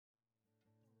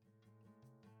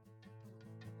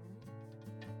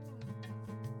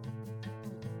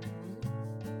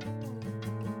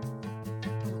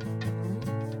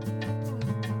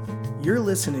You're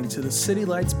listening to the City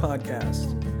Lights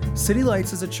Podcast. City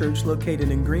Lights is a church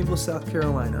located in Greenville, South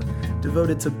Carolina,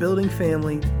 devoted to building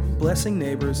family, blessing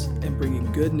neighbors, and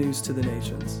bringing good news to the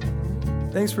nations.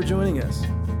 Thanks for joining us.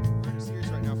 We're in a series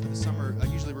right now for the summer.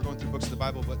 Usually we're going through books of the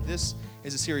Bible, but this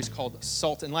is a series called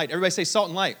Salt and Light. Everybody say Salt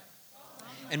and Light.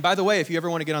 And by the way, if you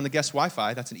ever want to get on the guest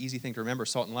Wi-Fi, that's an easy thing to remember,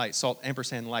 Salt and Light. Salt,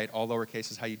 ampersand, light, all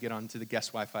lowercase is how you get onto the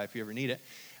guest Wi-Fi if you ever need it.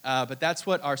 But that's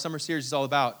what our summer series is all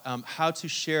about, how to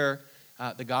share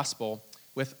the gospel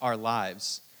with our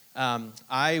lives.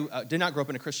 I did not grow up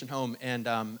in a Christian home, and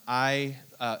I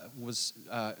was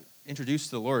introduced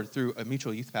to the Lord through a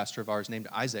mutual youth pastor of ours named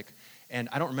Isaac. And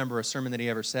I don't remember a sermon that he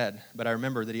ever said, but I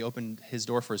remember that he opened his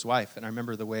door for his wife, and I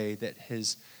remember the way that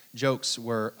his jokes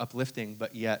were uplifting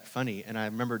but yet funny, and I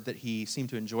remembered that he seemed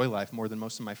to enjoy life more than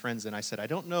most of my friends, and I said, I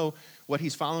don't know what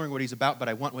he's following, what he's about, but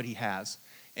I want what he has.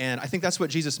 And I think that's what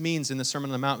Jesus means in the Sermon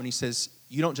on the Mount when he says,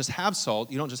 you don't just have salt,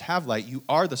 you don't just have light, you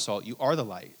are the salt, you are the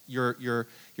light. Your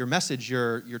message,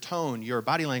 your tone, your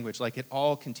body language, like it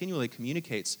all continually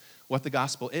communicates what the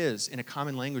gospel is in a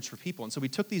common language for people. And so we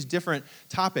took these different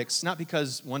topics, not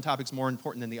because one topic's more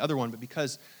important than the other one, but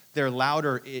because they're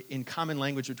louder in common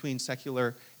language between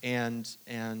secular and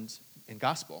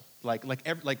gospel.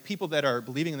 Like people that are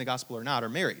believing in the gospel or not are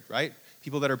married, right?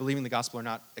 People that are believing the gospel or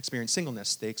not experience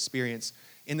singleness. They experience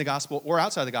in the gospel or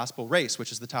outside the gospel race,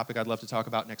 which is the topic I'd love to talk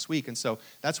about next week. And so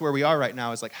that's where we are right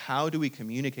now, is like, how do we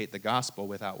communicate the gospel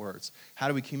without words? How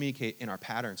do we communicate in our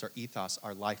patterns, our ethos,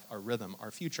 our life, our rhythm, our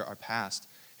future, our past?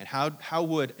 And how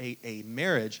would a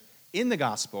marriage in the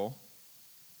gospel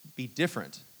be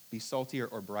different, be saltier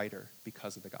or brighter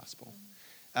because of the gospel?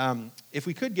 If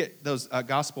we could get those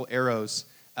gospel arrows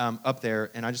up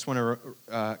there, and I just want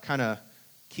to kind of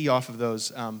key off of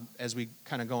those as we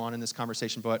kind of go on in this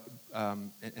conversation, but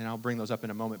and I'll bring those up in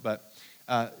a moment. But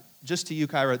just to you,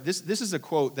 Kyra, this is a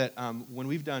quote that when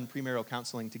we've done premarital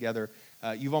counseling together,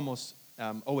 you've almost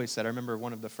always said. I remember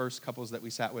one of the first couples that we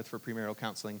sat with for premarital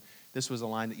counseling, this was a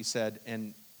line that you said,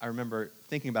 and I remember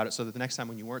thinking about it so that the next time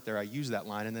when you weren't there, I used that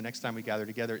line, and the next time we gathered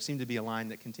together, it seemed to be a line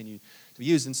that continued to be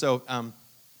used. And so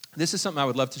this is something I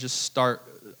would love to just start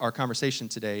our conversation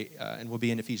today, and we'll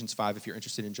be in Ephesians 5 if you're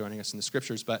interested in joining us in the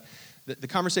scriptures. But the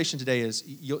conversation today is,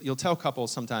 you'll tell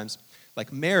couples sometimes,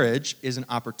 like, marriage is an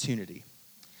opportunity.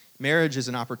 Marriage is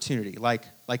an opportunity. Like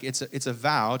it's a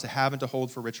vow to have and to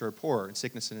hold for richer or poorer, in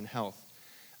sickness and in health.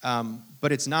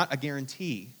 But it's not a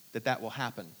guarantee that will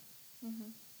happen. Mm-hmm.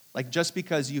 Like, just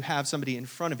because you have somebody in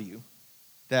front of you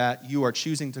that you are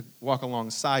choosing to walk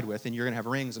alongside with, and you're going to have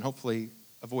rings and hopefully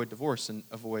avoid divorce and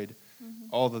avoid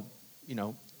all the,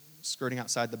 skirting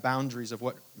outside the boundaries of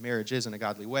what marriage is in a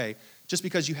godly way. Just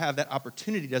because you have that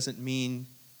opportunity doesn't mean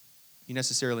you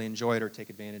necessarily enjoy it or take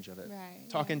advantage of it. Right.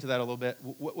 Talk into that a little bit.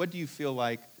 What do you feel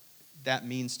like that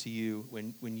means to you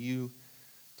when you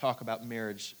talk about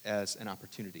marriage as an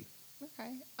opportunity?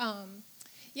 Okay.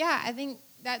 I think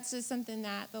that's just something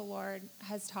that the Lord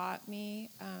has taught me,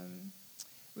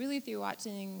 really through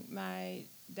watching my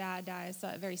dad die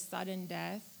a very sudden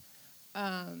death.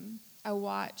 I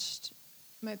watched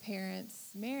my parents'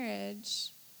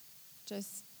 marriage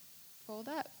just fold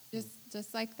up,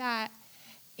 just like that,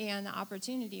 and the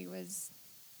opportunity was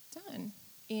done.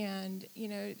 And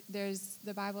there's,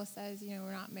 the Bible says,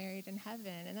 we're not married in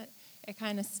heaven, and it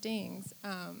kind of stings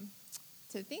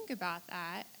to think about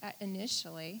that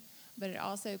initially. But it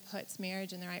also puts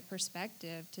marriage in the right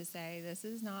perspective to say, this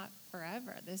is not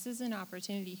forever. This is an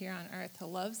opportunity here on earth to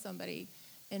love somebody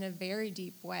in a very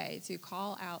deep way, to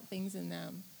call out things in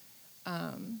them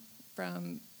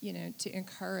to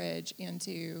encourage and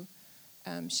to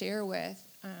share with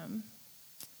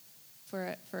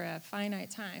for a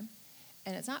finite time.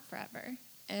 And it's not forever.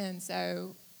 And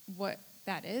so what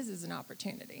that is an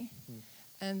opportunity.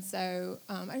 And so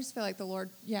I just feel like the Lord,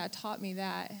 taught me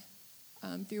that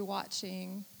through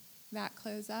watching that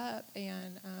close up,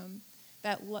 and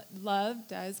that love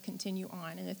does continue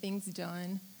on, and the things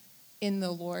done in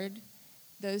the Lord,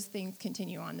 those things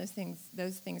continue on. Those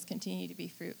things continue to be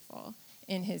fruitful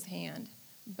in His hand.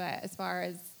 But as far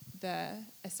as the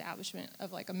establishment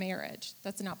of like a marriage,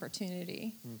 that's an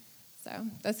opportunity. So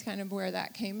that's kind of where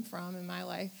that came from in my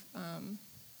life,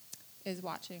 is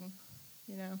watching,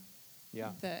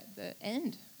 the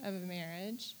end of a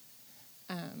marriage.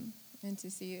 And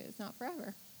to see it's not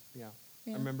forever. Yeah.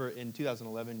 I remember in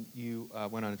 2011, you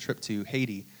went on a trip to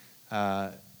Haiti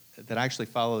that I actually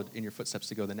followed in your footsteps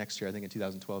to go the next year, I think in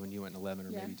 2012, and you went in 11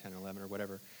 or maybe 10 or 11 or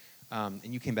whatever. And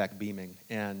you came back beaming.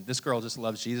 And this girl just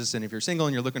loves Jesus. And if you're single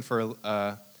and you're looking for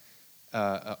a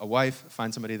wife,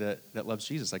 find somebody that loves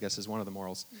Jesus, I guess is one of the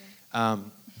morals. Yeah.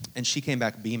 And she came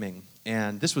back beaming.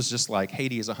 And this was just like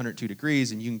Haiti is 102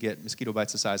 degrees, and you can get mosquito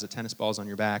bites the size of tennis balls on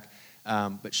your back.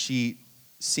 But she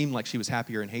seemed like she was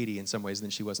happier in Haiti in some ways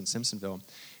than she was in Simpsonville.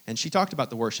 And she talked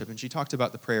about the worship, and she talked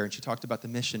about the prayer, and she talked about the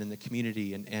mission and the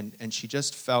community. And she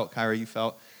just felt, Kyra, you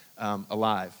felt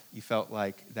alive. You felt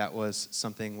like that was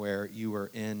something where you were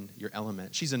in your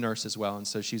element. She's a nurse as well, and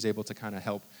so she was able to kind of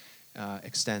help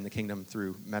extend the kingdom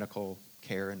through medical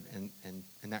care and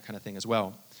that kind of thing as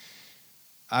well.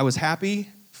 I was happy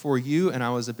for you, and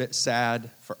I was a bit sad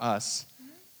for us.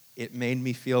 It made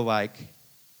me feel like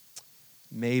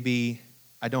maybe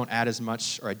I didn't add as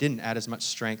much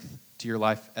strength to your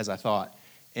life as I thought.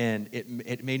 And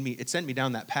it sent me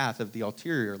down that path of the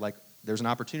ulterior, like there's an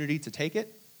opportunity to take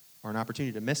it or an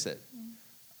opportunity to miss it.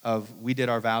 We did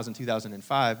our vows in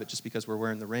 2005, but just because we're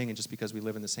wearing the ring and just because we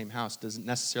live in the same house doesn't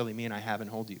necessarily mean I have and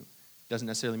hold you. Doesn't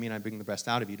necessarily mean I bring the best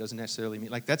out of you. Doesn't necessarily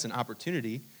mean, like, that's an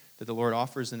opportunity that the Lord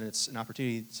offers, and it's an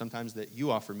opportunity sometimes that you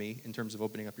offer me in terms of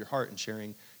opening up your heart and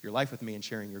sharing your life with me and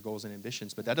sharing your goals and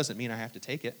ambitions. But that doesn't mean I have to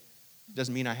take it. It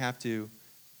doesn't mean I have to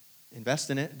invest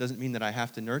in it. It doesn't mean that I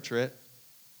have to nurture it.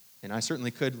 And I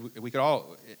certainly could. We could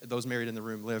all, those married in the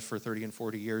room, live for 30 and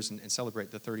 40 years and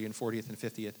celebrate the 30 and 40th and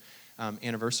 50th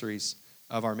anniversaries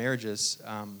of our marriages.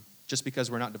 Just because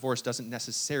we're not divorced doesn't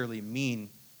necessarily mean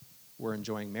we're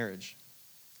enjoying marriage.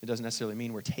 It doesn't necessarily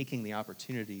mean we're taking the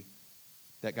opportunity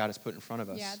that God has put in front of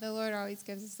us. Yeah, the Lord always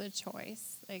gives us a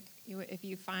choice. Like, if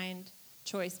you find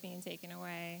choice being taken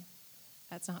away,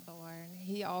 that's not the Lord.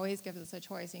 He always gives us a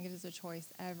choice. He gives us a choice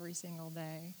every single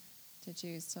day to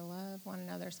choose to love one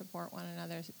another, support one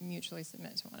another, mutually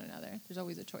submit to one another. There's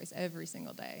always a choice every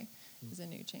single day. There's a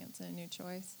new chance and a new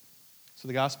choice. So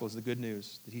the gospel is the good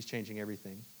news that he's changing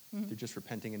everything through just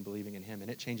repenting and believing in him,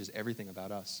 and it changes everything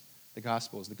about us. The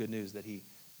gospel is the good news that he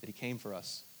came for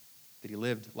us, that he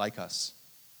lived like us.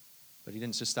 But he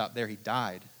didn't just stop there. He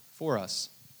died for us.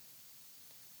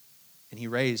 And he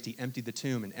emptied the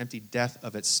tomb and emptied death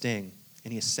of its sting.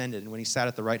 And he ascended. And when he sat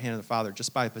at the right hand of the Father,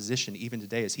 just by a position, even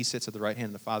today, as he sits at the right hand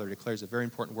of the Father, declares a very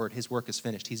important word. His work is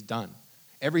finished. He's done.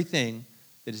 Everything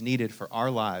that is needed for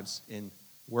our lives in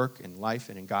work and life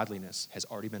and in godliness has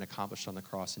already been accomplished on the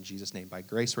cross in Jesus' name. By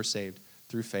grace we're saved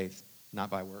through faith, not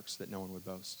by works, that no one would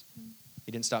boast.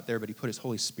 He didn't stop there, but he put his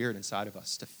Holy Spirit inside of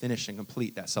us to finish and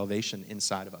complete that salvation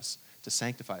inside of us, to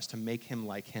sanctify us, to make him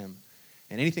like him.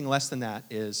 And anything less than that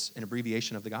is an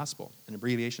abbreviation of the gospel. An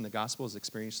abbreviation of the gospel is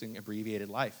experiencing abbreviated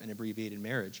life and abbreviated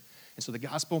marriage. And so the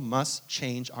gospel must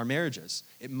change our marriages.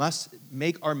 It must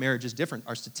make our marriages different.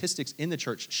 Our statistics in the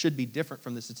church should be different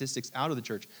from the statistics out of the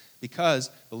church, because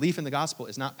belief in the gospel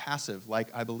is not passive, like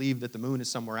I believe that the moon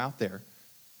is somewhere out there.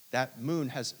 That moon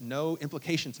has no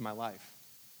implication to my life,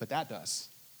 but that does.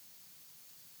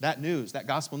 That news, that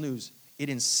gospel news, it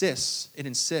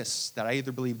insists that I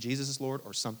either believe Jesus is Lord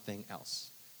or something else.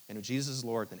 And if Jesus is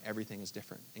Lord, then everything is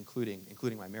different,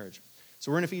 including my marriage.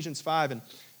 So we're in Ephesians 5,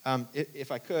 and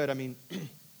if I could, I'm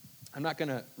not going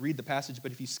to read the passage,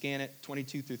 but if you scan it,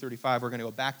 22 through 35, we're going to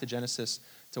go back to Genesis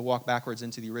to walk backwards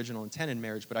into the original intent in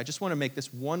marriage. But I just want to make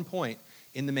this one point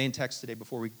in the main text today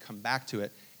before we come back to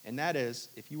it, and that is,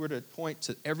 if you were to point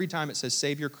to every time it says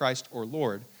Savior, Christ, or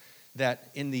Lord, that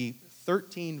in the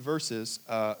 13 verses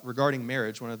regarding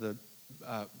marriage, one of the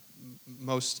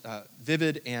most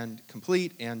vivid and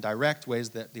complete and direct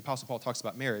ways that the Apostle Paul talks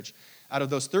about marriage, out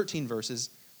of those 13 verses,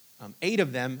 8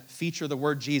 of them feature the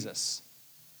word Jesus.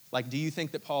 Like, do you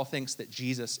think that Paul thinks that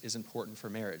Jesus is important for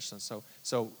marriage?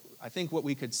 So I think what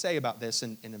we could say about this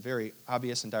in a very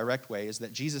obvious and direct way is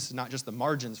that Jesus is not just the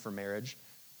margins for marriage.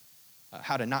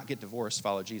 How to not get divorced,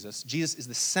 follow Jesus. Jesus is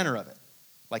the center of it.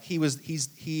 Like he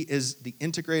is the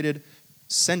integrated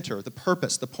center, the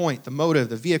purpose, the point, the motive,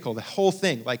 the vehicle, the whole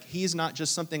thing. Like he's not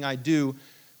just something I do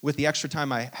with the extra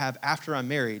time I have after I'm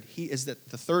married. He is the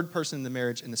third person in the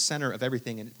marriage and the center of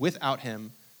everything. And without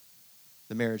him,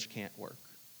 the marriage can't work.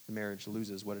 The marriage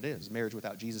loses what it is. Marriage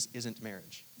without Jesus isn't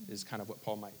marriage, is kind of what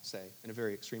Paul might say in a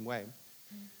very extreme way.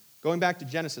 Going back to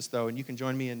Genesis, though, and you can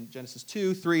join me in Genesis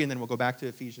 2, 3, and then we'll go back to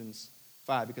Ephesians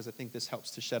 5, because I think this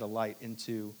helps to shed a light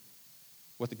into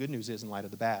what the good news is in light of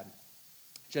the bad.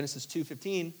 Genesis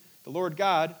 2:15, the Lord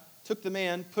God took the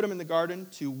man, put him in the garden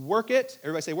to work it.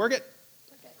 Everybody say work it.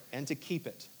 And to keep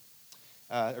it.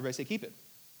 Everybody say keep it.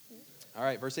 All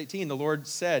right, verse 18, the Lord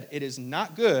said, it is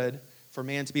not good for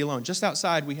man to be alone. Just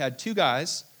outside, we had two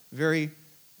guys, very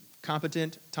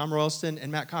competent, Tom Royalston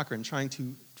and Matt Cochran, trying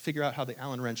to figure out how the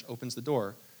Allen wrench opens the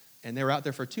door. And they were out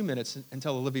there for 2 minutes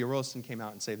until Olivia Royalston came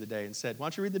out and saved the day and said, why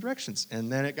don't you read the directions?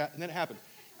 And then it happened.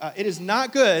 It is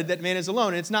not good that man is alone.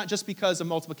 And it's not just because of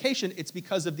multiplication. It's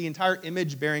because of the entire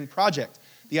image-bearing project.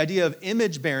 the idea of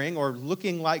image bearing or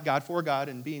looking like God for God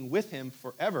and being with him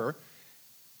forever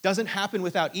doesn't happen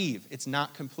without Eve. It's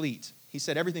not complete. He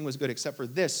said everything was good except for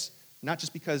this, not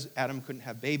just because Adam couldn't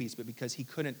have babies, but because he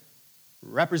couldn't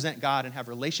represent God and have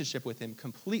relationship with him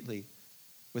completely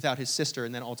without his sister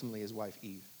and then ultimately his wife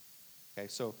Eve. Okay,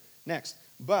 so next.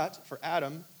 But for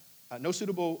Adam, no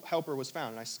suitable helper was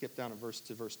found. And I skipped down a verse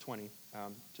to verse 20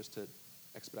 just to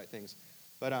expedite things.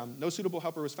 But no suitable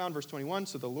helper was found, verse 21.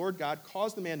 So the Lord God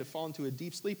caused the man to fall into a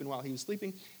deep sleep, and while he was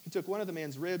sleeping, he took one of the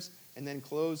man's ribs and then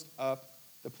closed up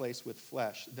the place with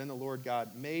flesh. Then the Lord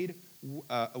God made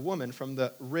a woman from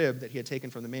the rib that he had taken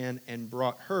from the man and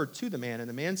brought her to the man. And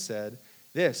the man said,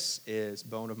 "This is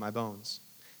bone of my bones.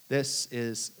 This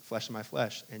is flesh of my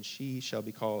flesh, and she shall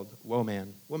be called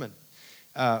woman,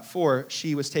 for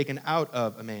she was taken out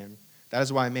of a man. That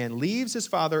is why a man leaves his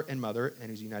father and mother and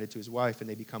is united to his wife, and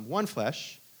they become one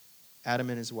flesh. Adam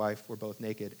and his wife were both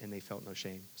naked, and they felt no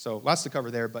shame." So lots to cover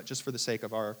there, but just for the sake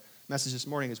of our message this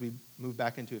morning as we move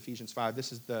back into Ephesians 5,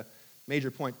 this is the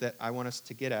major point that I want us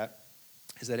to get at,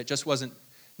 is that it wasn't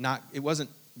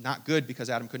not good because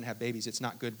Adam couldn't have babies. It's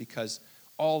not good because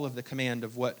all of the command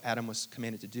of what Adam was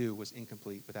commanded to do was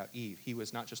incomplete without Eve. He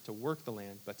was not just to work the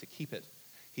land, but to keep it.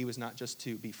 He was not just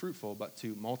to be fruitful, but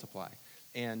to multiply.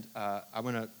 And I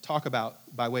want to talk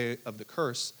about, by way of the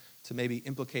curse, to maybe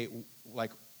implicate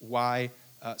like why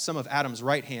some of Adam's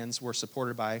right hands were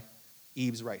supported by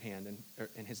Eve's right hand,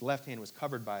 and his left hand was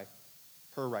covered by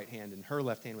her right hand, and her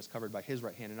left hand was covered by his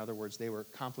right hand. In other words, they were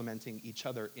complementing each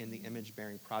other in the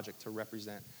image-bearing project to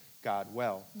represent God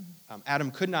well.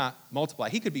 Adam could not multiply.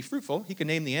 He could be fruitful. He could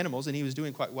name the animals, and he was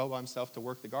doing quite well by himself to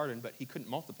work the garden, but he couldn't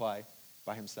multiply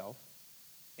by himself.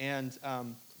 And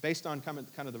based on kind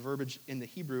of the verbiage in the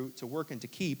Hebrew, to work and to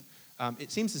keep,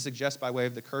 it seems to suggest by way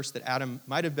of the curse that Adam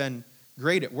might have been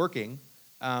great at working,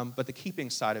 but the keeping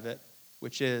side of it,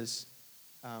 which is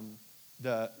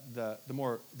the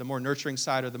more nurturing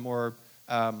side, or the more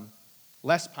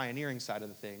less pioneering side of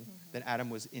the thing, then Adam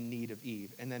was in need of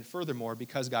Eve. And then furthermore,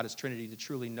 because God is Trinity, to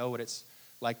truly know what it's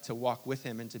like to walk with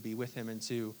him and to be with him and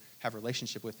to have a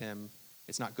relationship with him,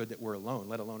 it's not good that we're alone,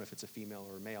 let alone if it's a female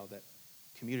or a male, that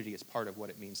community is part of what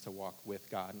it means to walk with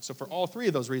God. And so for all three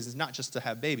of those reasons, not just to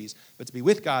have babies, but to be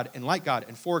with God and like God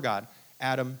and for God,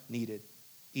 Adam needed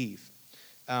Eve.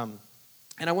 And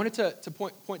I wanted to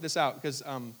point this out because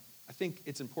I think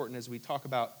it's important as we talk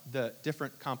about the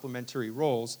different complementary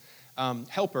roles.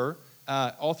 Helper,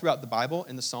 all throughout the Bible,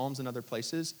 in the Psalms and other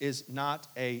places, is not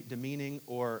a demeaning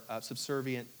or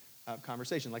subservient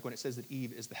conversation. Like when it says that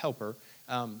Eve is the helper,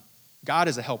 God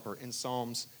is a helper in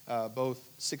Psalms both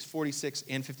 646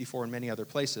 and 54 and many other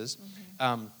places.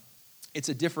 It's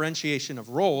a differentiation of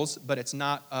roles, but it's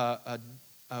not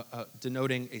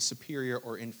denoting a superior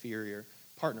or inferior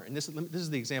partner. And this is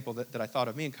the example that I thought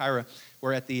of. Me and Kyra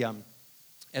were at the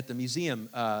museum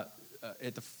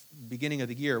at the beginning of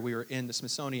the year. We were in the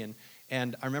Smithsonian,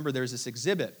 and I remember there was this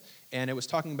exhibit, and it was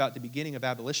talking about the beginning of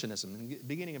abolitionism. And the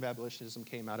beginning of abolitionism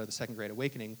came out of the Second Great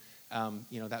Awakening. That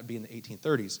would be in the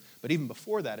 1830s. But even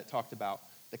before that, it talked about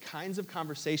the kinds of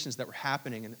conversations that were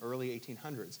happening in the early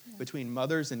 1800s between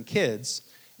mothers and kids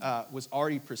was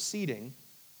already preceding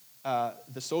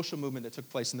the social movement that took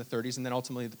place in the 30s, and then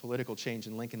ultimately the political change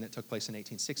in Lincoln that took place in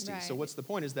 1860. Right. So what's the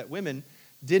point is that women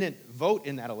didn't vote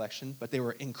in that election, but they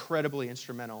were incredibly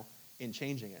instrumental in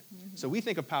changing it. So we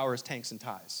think of power as tanks and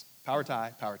ties. Power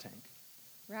tie, power tank.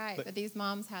 Right, but these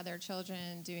moms had their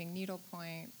children doing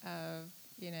needlepoint of,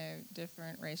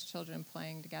 different race children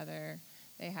playing together.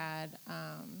 They had,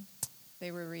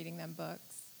 they were reading them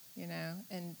books,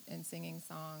 and singing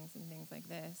songs and things like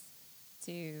this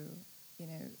to,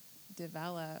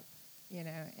 develop,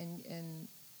 in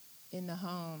the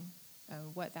home,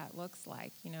 what that looks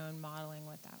like, and modeling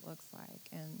what that looks like.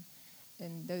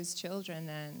 And those children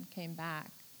then came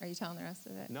back. Are you telling the rest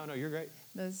of it? No, you're great.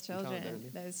 Those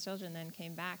children then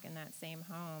came back in that same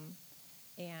home,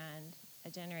 and a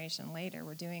generation later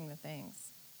were doing the things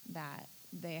that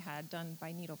they had done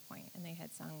by needlepoint and they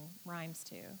had sung rhymes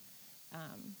to.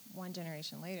 One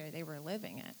generation later, they were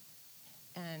living it.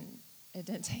 And it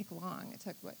didn't take long. It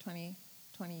took, 20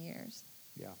 years?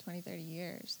 Yeah. 20, 30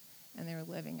 years. And they were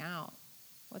living out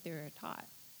what they were taught.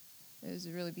 It was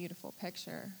a really beautiful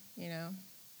picture,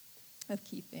 of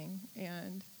keeping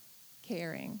and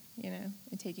caring, and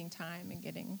taking time and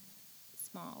getting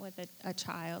small with a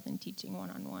child and teaching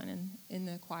one-on-one and in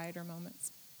the quieter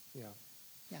moments.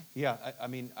 Yeah,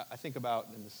 I think about,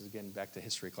 and this is again back to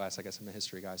history class. I guess I'm a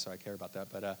history guy, so I care about that.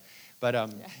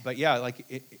 But yeah, like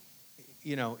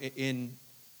in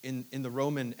the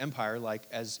Roman Empire, like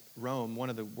as Rome, one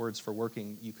of the words for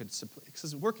working,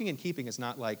 because working and keeping is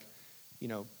not like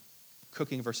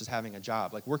cooking versus having a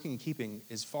job. Like working and keeping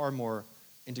is far more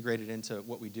integrated into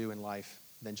what we do in life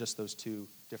than just those two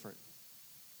different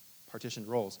partitioned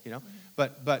roles,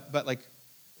 But like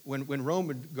when Rome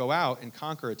would go out and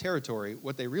conquer a territory,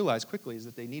 what they realized quickly is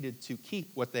that they needed to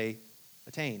keep what they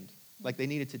attained. Like they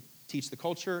needed to teach the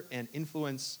culture and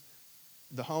influence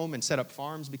the home and set up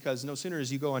farms, because no sooner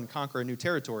as you go and conquer a new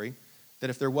territory, that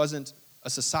if there wasn't a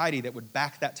society that would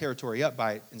back that territory up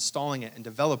by installing it and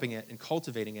developing it and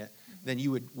cultivating it, then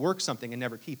you would work something and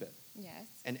never keep it. Yes.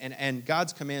 And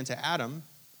God's command to Adam,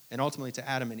 and ultimately to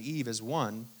Adam and Eve as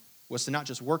one, was to not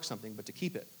just work something, but to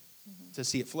keep it, to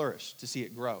see it flourish, to see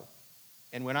it grow.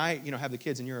 And when I, have the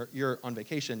kids and you're on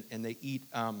vacation and they eat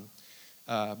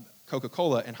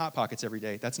Coca-Cola and Hot Pockets every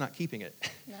day, that's not keeping it.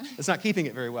 Yeah. That's not keeping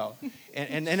it very well.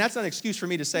 And that's not an excuse for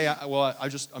me to say,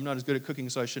 I'm not as good at cooking,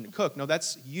 so I shouldn't cook. No,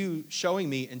 that's you showing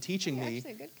me and teaching me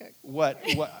actually a good cook. what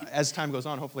as time goes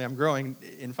on, hopefully I'm growing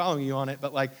in following you on it.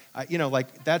 But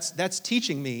that's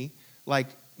teaching me, like,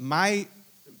 my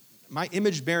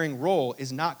image-bearing role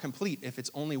is not complete if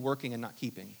it's only working and not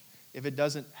keeping, if it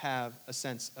doesn't have a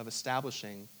sense of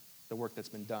establishing the work that's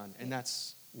been done. And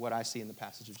that's what I see in the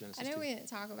passage of Genesis 2. I know we didn't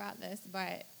talk about this,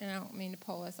 and I don't mean to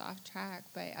pull us off track,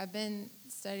 but I've been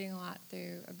studying a lot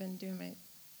I've been doing my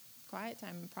quiet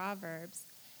time in Proverbs,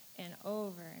 and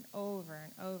over and over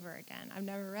and over again. I've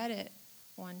never read it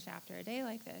one chapter a day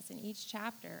like this, and each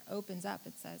chapter opens up.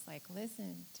 It says, like,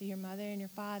 listen to your mother and your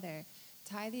father,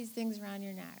 tie these things around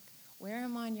your neck, wear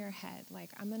them on your head. Like,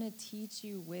 I'm going to teach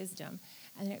you wisdom.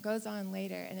 And then it goes on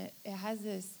later, and it has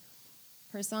this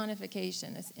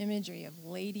personification, this imagery of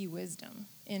Lady Wisdom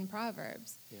in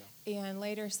Proverbs. Yeah. And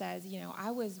later says,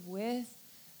 I was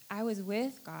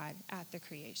with God at the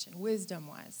creation. Wisdom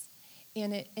was.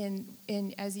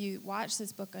 And as you watch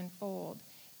this book unfold,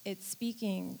 it's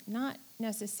speaking not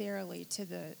necessarily to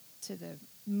the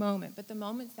moment, but the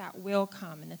moments that will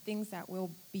come and the things that will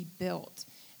be built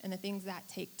and the things that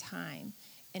take time.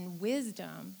 And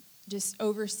wisdom just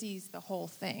oversees the whole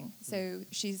thing. So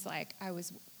she's like,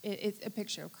 it's a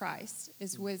picture of Christ,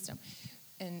 is wisdom.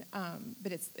 And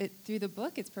but through the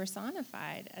book, it's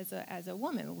personified as a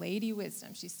woman, Lady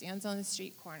Wisdom. She stands on the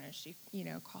street corner. She,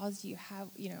 calls you have,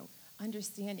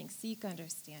 understanding, seek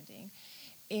understanding.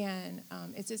 And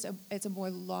it's a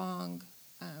more long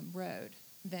road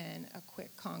than a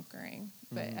quick conquering.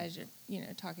 But as you're,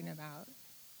 talking about,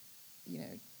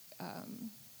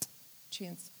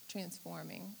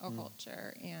 transforming a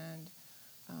culture, and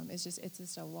it's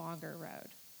just a longer road,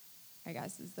 I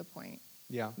guess, is the point.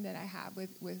 Yeah. That I have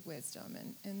with wisdom,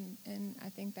 and I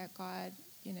think that God,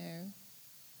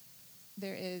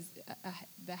 there is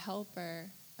the helper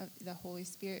of the Holy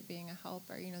Spirit being a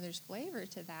helper. There's flavor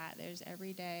to that. There's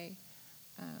everyday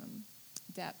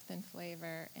depth and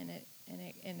flavor, and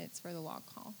it's for the long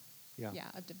haul. Yeah,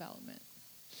 of development.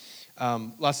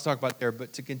 Lots to talk about there,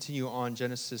 but to continue on,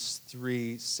 Genesis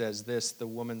 3 says this: the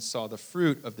woman saw the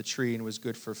fruit of the tree, and it was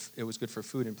good for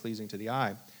food and pleasing to the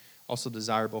eye, also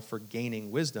desirable for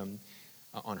gaining wisdom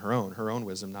on her own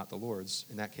wisdom, not the Lord's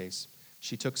in that case.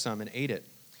 She took some and ate it.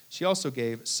 She also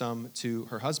gave some to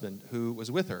her husband who was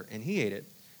with her, and he ate it.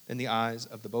 Then the eyes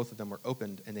of the both of them were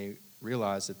opened, and they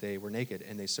realized that they were naked,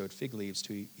 and they sewed fig leaves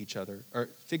together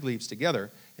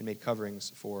and made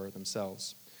coverings for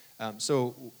themselves.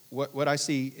 So what I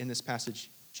see in this passage,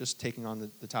 just taking on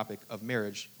the topic of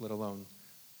marriage, let alone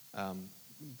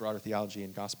broader theology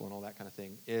and gospel and all that kind of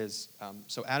thing, is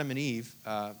so Adam and Eve,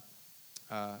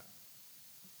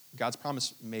 God's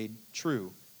promise made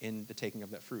true in the taking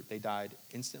of that fruit. They died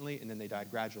instantly, and then they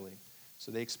died gradually.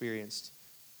 So they experienced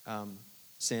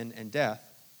sin and death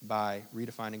by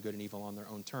redefining good and evil on their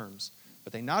own terms.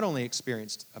 But they not only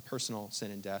experienced a personal sin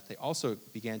and death, they also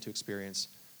began to experience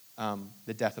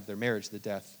the death of their marriage, the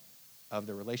death of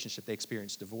their relationship. They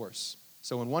experienced divorce.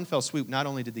 So in one fell swoop, not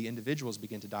only did the individuals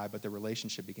begin to die, but their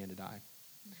relationship began to die.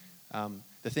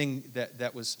 The thing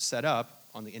that was set up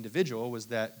on the individual was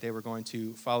that they were going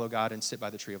to follow God and sit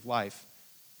by the tree of life.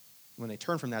 When they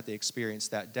turned from that, they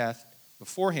experienced that death.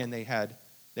 Beforehand,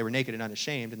 they were naked and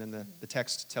unashamed, and then the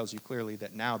text tells you clearly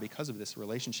that now, because of this,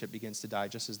 relationship begins to die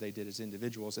just as they did as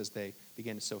individuals as they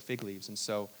began to sow fig leaves. And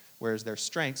so, whereas their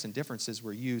strengths and differences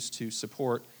were used to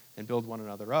support and build one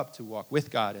another up, to walk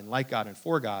with God and like God and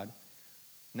for God,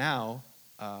 now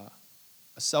a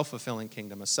self-fulfilling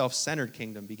kingdom, a self-centered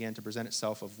kingdom began to present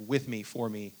itself of with me, for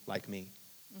me, like me.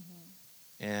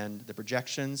 Mm-hmm. And the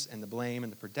projections and the blame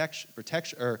and the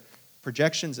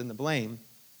projections and the blame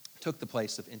took the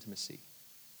place of intimacy.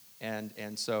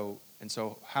 And so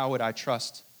how would I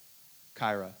trust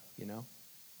Kyra,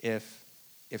 if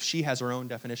she has her own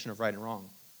definition of right and wrong?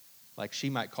 Like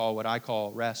she might call what I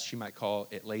call rest, she might call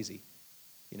it lazy.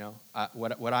 You know,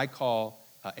 what I call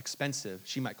expensive,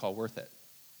 she might call worth it.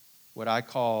 What I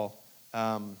call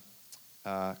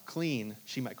clean,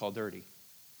 she might call dirty.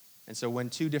 And so when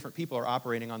two different people are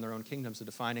operating on their own kingdoms of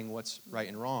defining what's right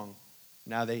and wrong,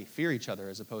 now they fear each other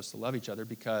as opposed to love each other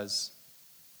because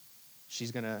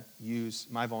she's going to use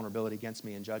my vulnerability against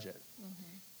me and judge it.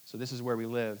 Mm-hmm. So this is where we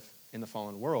live in the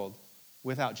fallen world.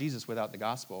 Without Jesus, without the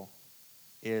gospel,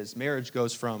 is marriage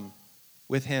goes from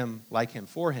with him, like him,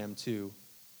 for him, to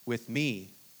with me,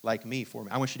 like me, for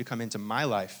me. I want you to come into my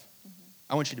life.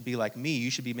 Mm-hmm. I want you to be like me. You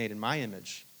should be made in my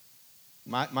image.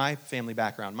 My family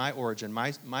background, my origin,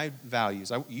 my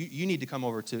values. You need to come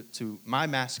over to my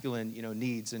masculine,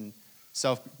 needs and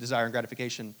self-desire and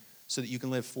gratification so that you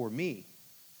can live for me.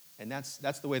 And that's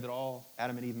the way that all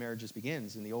Adam and Eve marriages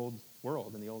begins in the old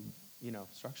world, in the old,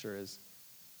 structure is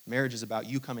marriage is about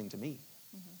you coming to me.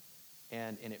 Mm-hmm.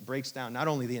 And it breaks down not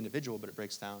only the individual, but it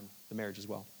breaks down the marriage as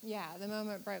well. Yeah, the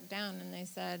moment broke down and they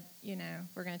said,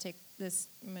 we're going to take this,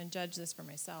 I'm going to judge this for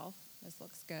myself. This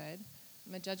looks good.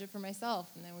 I'm going to judge it for myself.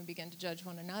 And then we begin to judge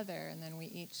one another, and then we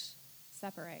each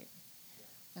separate. Yeah.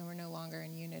 And we're no longer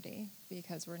in unity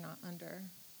because we're not under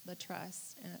the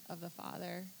trust of the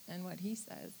Father and what he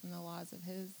says and the laws of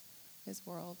his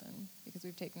world, and because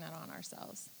we've taken that on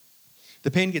ourselves. The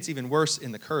pain gets even worse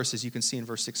in the curse, as you can see in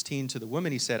verse 16. To the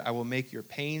woman he said, I will make your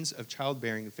pains of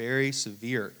childbearing very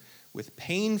severe. With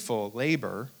painful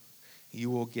labor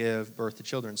you will give birth to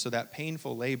children. So that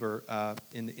painful labor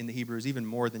in the Hebrew is even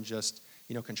more than just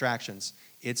contractions.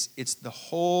 It's the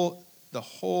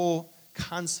whole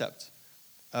concept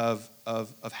of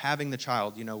having the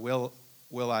child.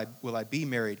 Will I be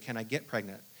married? Can I get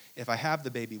pregnant? If I have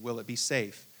the baby, will it be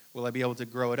safe? Will I be able to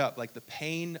grow it up? Like the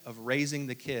pain of raising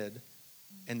the kid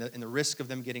and the risk of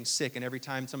them getting sick, and every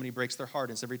time somebody breaks their heart,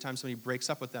 and every time somebody breaks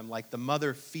up with them, like the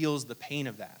mother feels the pain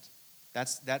of that.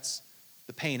 That's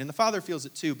the pain, and the father feels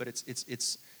it too. But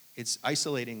it's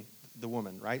isolating the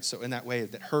woman, right? So in that way,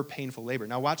 that her painful labor.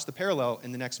 Now watch the parallel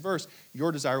in the next verse.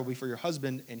 Your desire will be for your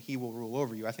husband, and he will rule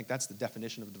over you. I think that's the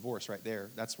definition of divorce right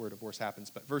there. That's where divorce happens.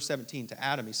 But verse 17, to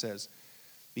Adam, he says,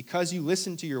 because you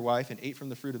listened to your wife and ate from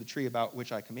the fruit of the tree about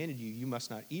which I commanded you, you must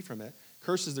not eat from it.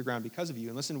 Curses the ground because of you.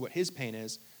 And listen to what his pain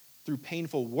is. Through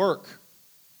painful work,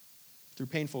 through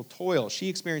painful toil, she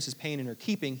experiences pain in her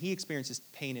keeping. He experiences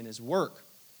pain in his work.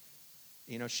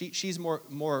 She's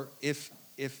more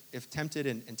if tempted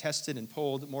and tested and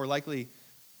pulled, more likely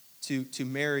to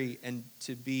marry and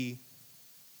to be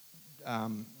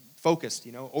focused,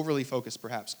 overly focused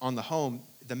perhaps on the home.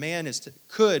 The man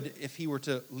could, if he were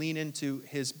to lean into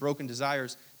his broken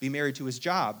desires, be married to his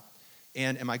job.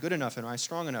 And am I good enough? Am I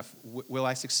strong enough? Will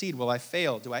I succeed? Will I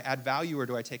fail? Do I add value or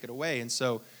do I take it away? And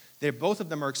so both of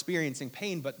them are experiencing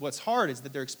pain, but what's hard is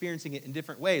that they're experiencing it in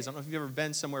different ways. I don't know if you've ever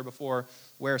been somewhere before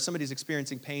where somebody's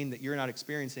experiencing pain that you're not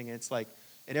experiencing, and it's like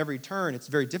at every turn, it's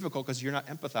very difficult because you're not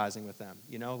empathizing with them.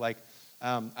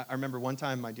 I remember one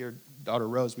time my dear daughter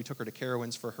Rose, we took her to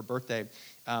Carowinds for her birthday,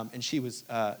 and she was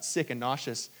sick and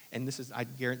nauseous. And this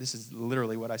is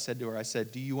literally what I said to her. I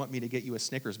said, "Do you want me to get you a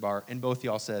Snickers bar?" And both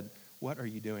y'all said, "What are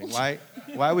you doing?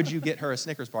 Why would you get her a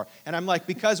Snickers bar?" And I'm like,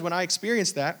 because when I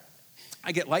experience that,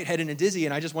 I get lightheaded and dizzy,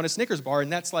 and I just want a Snickers bar,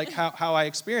 and that's like how I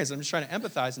experience it. I'm just trying to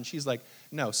empathize, and she's like,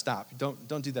 "No, stop.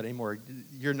 Don't do that anymore.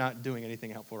 You're not doing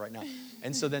anything helpful right now."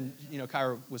 And so then,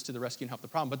 Kyra was to the rescue and helped the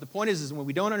problem. But the point is when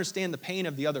we don't understand the pain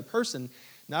of the other person,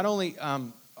 not only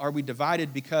are we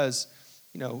divided because,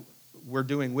 we're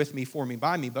doing with me, for me,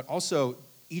 by me, but also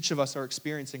each of us are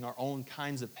experiencing our own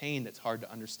kinds of pain that's hard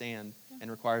to understand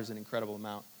and requires an incredible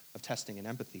amount of testing and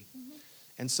empathy. Mm-hmm.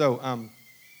 And so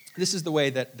this is the way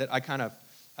that I kind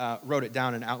of wrote it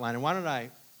down and outlined. And why don't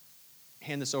I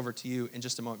hand this over to you in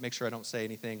just a moment, make sure I don't say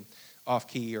anything off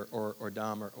key or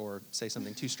dumb or say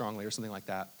something too strongly or something like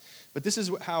that. But this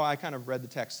is how I kind of read the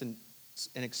text and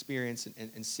experience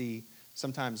and see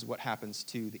sometimes what happens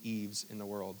to the Eves in the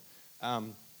world.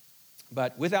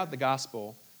 But without the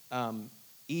gospel,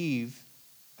 Eve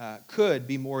could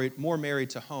be more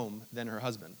married to home than her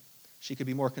husband. She could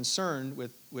be more concerned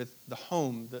with the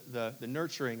home, the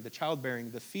nurturing, the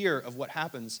childbearing, the fear of what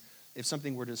happens if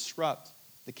something were to disrupt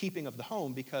the keeping of the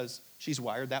home, because she's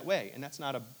wired that way. And that's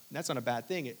not a bad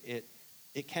thing.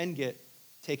 It can get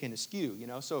taken askew,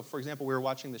 So, for example, we were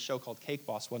watching this show called Cake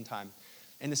Boss one time,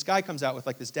 and this guy comes out with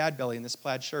like this dad belly and this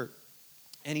plaid shirt,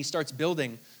 and he starts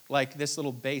building like this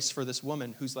little base for this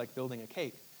woman who's like building a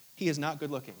cake. He is not good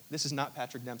looking. This is not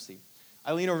Patrick Dempsey.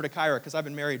 I lean over to Kyra, because I've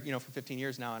been married, for 15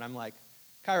 years now, and I'm like,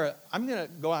 Kyra, I'm going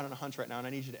to go out on a hunch right now, and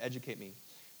I need you to educate me.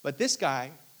 But this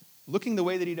guy, looking the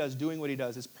way that he does, doing what he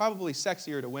does, is probably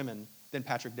sexier to women than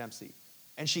Patrick Dempsey.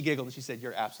 And she giggled and she said,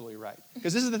 you're absolutely right.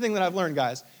 Because this is the thing that I've learned,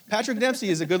 guys. Patrick Dempsey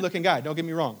is a good-looking guy, don't get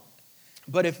me wrong.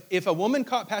 But if a woman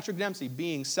caught Patrick Dempsey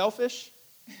being selfish,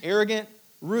 arrogant,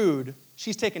 rude,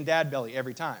 she's taking dad belly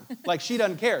every time. Like, she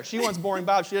doesn't care. She wants boring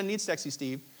Bob. She doesn't need sexy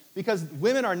Steve. Because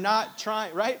women are not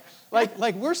trying, right?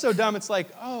 Like we're so dumb. It's like,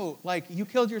 oh, like you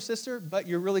killed your sister, but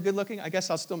you're really good looking. I guess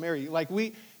I'll still marry you. Like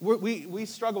we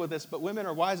struggle with this, but women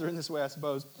are wiser in this way, I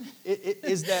suppose. It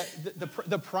is that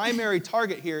the primary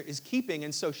target here is keeping,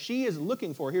 and so she is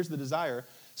looking for, here's the desire,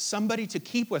 somebody to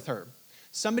keep with her,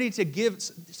 somebody to give.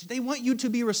 They want you to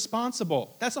be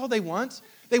responsible. That's all they want.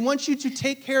 They want you to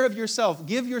take care of yourself,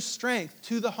 give your strength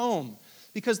to the home.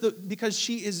 Because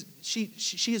she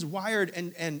is wired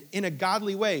and in a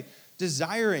godly way,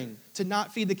 desiring to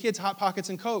not feed the kids Hot Pockets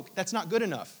and Coke. That's not good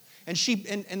enough. And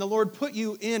the Lord put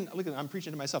you in, look at, I'm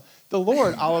preaching to myself. The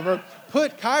Lord, Oliver,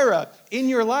 put Kyra in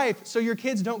your life so your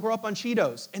kids don't grow up on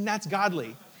Cheetos. And that's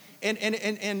godly.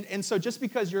 And so just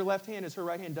because your left hand is her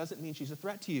right hand doesn't mean she's a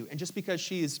threat to you. And just because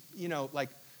she's,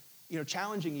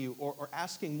 challenging you or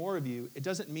asking more of you, it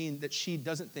doesn't mean that she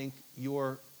doesn't think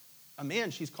you're a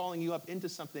man. She's calling you up into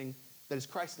something that is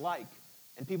Christ-like.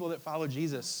 And people that follow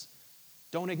Jesus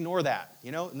don't ignore that,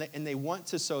 and they want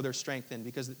to sow their strength in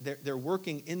because they're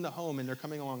working in the home and they're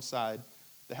coming alongside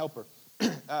the helper.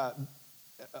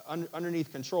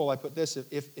 Underneath control, I put this,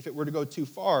 if it were to go too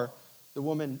far, the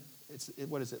woman,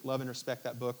 what is it, Love and Respect,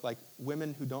 that book, like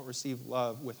women who don't receive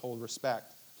love withhold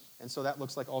respect. And so that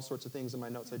looks like all sorts of things in my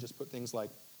notes. I just put things like,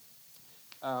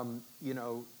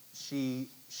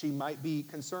 she might be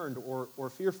concerned or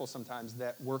fearful sometimes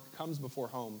that work comes before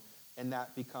home and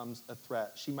that becomes a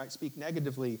threat. She might speak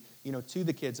negatively, to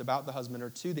the kids about the husband or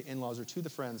to the in-laws or to the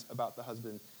friends about the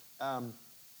husband.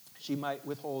 She might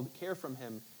withhold care from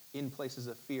him in places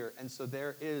of fear. And so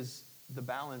there is the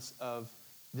balance of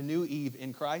the new Eve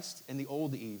in Christ and the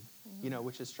old Eve,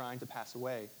 which is trying to pass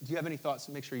away. Do you have any thoughts?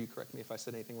 Make sure you correct me if I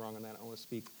said anything wrong on that. I want to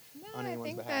speak on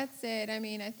anyone's behalf. No, I think that's it. I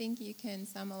mean, I think you can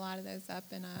sum a lot of those up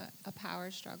in a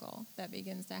power struggle that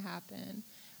begins to happen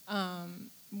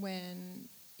when,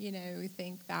 we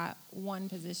think that one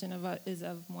position is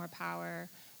of more power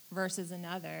versus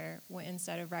another,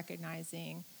 instead of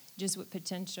recognizing just what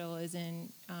potential is in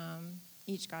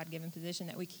each God-given position,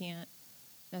 that we can't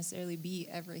necessarily be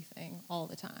everything all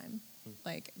the time.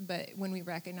 But when we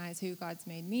recognize who God's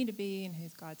made me to be and who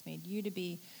God's made you to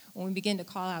be, when we begin to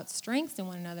call out strengths in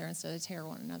one another instead of tear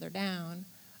one another down,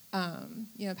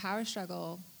 power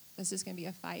struggle is just going to be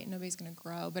a fight. Nobody's going to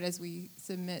grow. But as we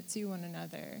submit to one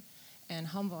another and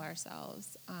humble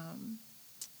ourselves,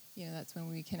 that's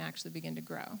when we can actually begin to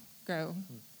grow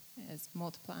as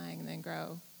multiplying and then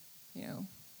grow,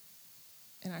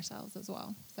 in ourselves as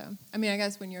well. So, I mean, I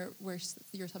guess when you're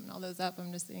summing all those up,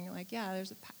 I'm just saying,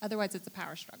 otherwise it's a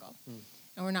power struggle.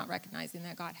 And we're not recognizing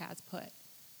that God has put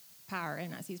power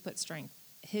in us. He's put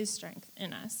his strength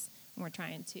in us. And we're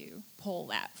trying to pull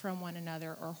that from one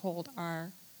another or hold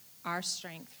our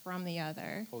strength from the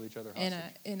other. Hold each other hostage.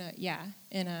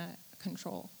 In a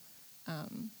control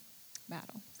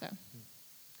battle. So,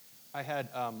 I had,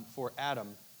 for Adam,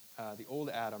 the old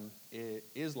Adam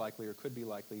is likely or could be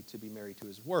likely to be married to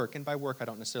his work. And by work, I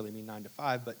don't necessarily mean 9 to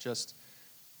 5, but just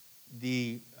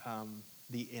the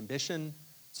ambition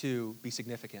to be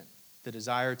significant, the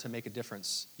desire to make a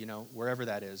difference, wherever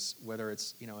that is, whether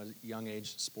it's, a young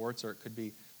age sports or it could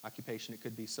be occupation, it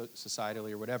could be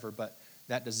societally or whatever, but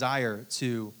that desire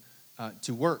to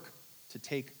work, to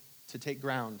take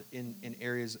ground in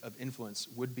areas of influence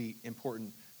would be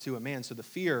important to a man. So the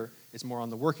fear is more on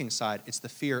the working side. It's the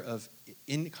fear of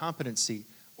incompetency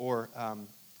or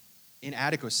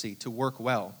inadequacy to work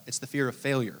well. It's the fear of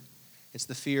failure. It's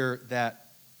the fear that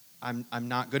I'm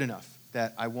not good enough,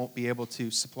 that I won't be able to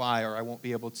supply, or I won't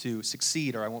be able to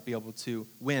succeed, or I won't be able to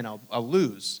win. I'll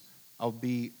lose. I'll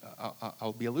be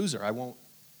a loser. I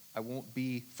won't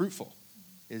be fruitful.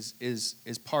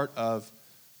 Is part of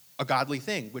a godly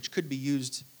thing, which could be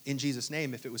used in Jesus'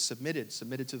 name if it was submitted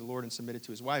to the Lord and submitted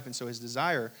to his wife. And so his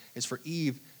desire is for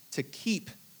Eve to keep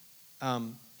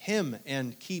him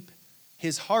and keep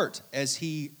his heart as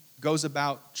he goes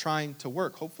about trying to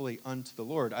work, hopefully unto the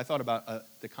Lord. I thought about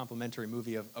the complimentary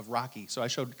movie of Rocky. So I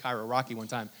showed Kyra Rocky one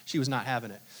time. She was not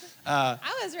having it.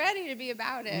 I was ready to be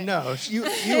about it. No, you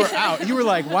were out. You were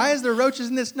like, why is there roaches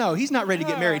in this? No, he's not ready to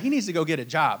get married. He needs to go get a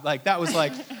job. Like, that was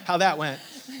like how that went.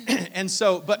 And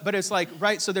so, but it's like,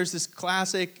 right, so there's this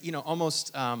classic,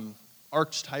 almost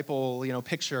archetypal,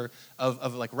 picture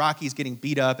of like Rocky's getting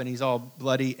beat up and he's all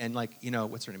bloody and like,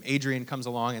 what's her name? Adrian comes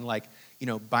along and like,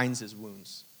 binds his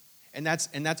wounds. And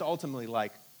that's ultimately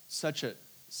like such a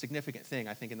significant thing,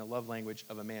 I think, in the love language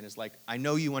of a man is like, I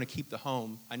know you want to keep the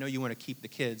home, I know you want to keep the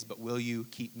kids, but will you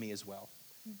keep me as well?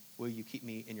 Will you keep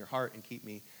me in your heart and keep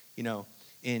me,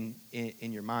 in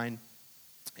your mind?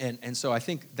 And so I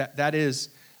think that is,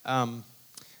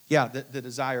 the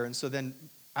desire. And so then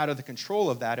out of the control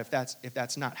of that, if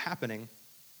that's not happening,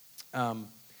 a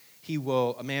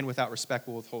man without respect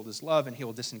will withhold his love, and he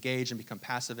will disengage and become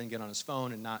passive and get on his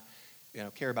phone and not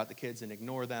care about the kids and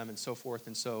ignore them and so forth.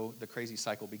 And so the crazy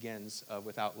cycle begins of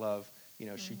without love.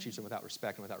 She treats him without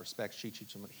respect, and without respect,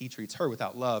 he treats her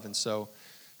without love. And so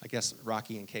I guess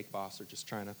Rocky and Cake Boss are just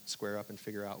trying to square up and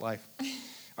figure out life.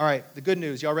 All right, the good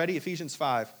news. Y'all ready? Ephesians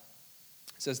 5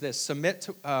 says this: submit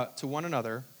to one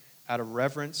another out of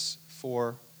reverence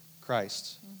for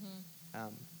Christ.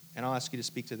 And I'll ask you to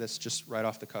speak to this just right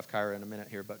off the cuff, Kyra, in a minute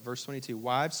here. But verse 22,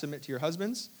 wives, submit to your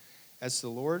husbands as to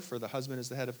the Lord, for the husband is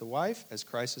the head of the wife, as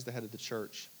Christ is the head of the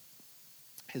church,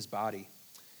 his body,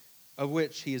 of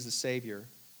which he is the Savior.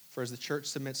 For as the church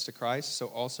submits to Christ, so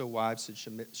also wives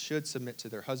should submit to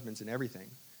their husbands in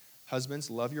everything. Husbands,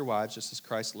 love your wives just as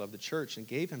Christ loved the church and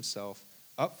gave himself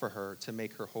up for her to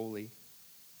make her holy,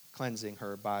 cleansing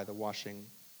her by the washing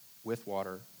with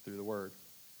water through the word,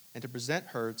 and to present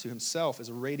her to himself as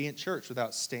a radiant church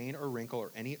without stain or wrinkle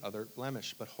or any other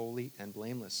blemish, but holy and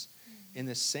blameless. In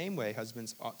this same way,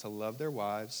 husbands ought to love their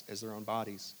wives as their own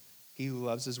bodies. He who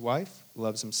loves his wife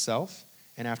loves himself.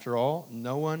 And after all,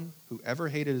 no one ever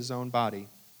hated his own body,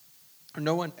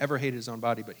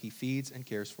 but he feeds and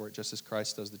cares for it, just as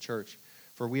Christ does the church.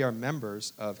 For we are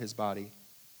members of his body.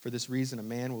 For this reason, a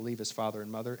man will leave his father and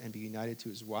mother and be united to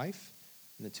his wife,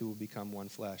 and the two will become one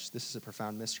flesh. This is a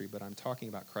profound mystery, but I'm talking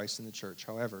about Christ and the church.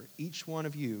 However, each one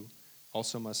of you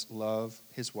also must love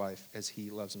his wife as he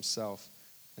loves himself,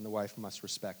 and the wife must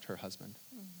respect her husband.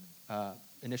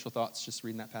 Initial thoughts, just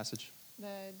reading that passage?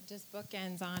 Just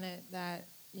bookends on it that,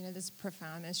 this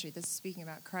profound mystery. This is speaking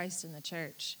about Christ and the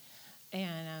church.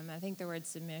 And I think the word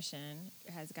submission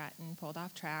has gotten pulled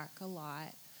off track a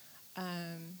lot.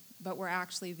 But we're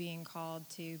actually being called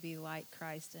to be like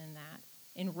Christ in that.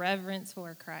 In reverence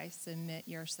for Christ, submit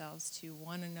yourselves to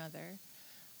one another.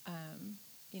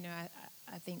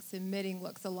 I think submitting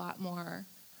looks a lot more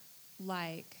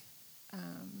like,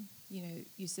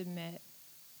 you submit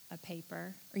a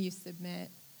paper, or you submit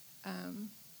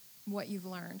what you've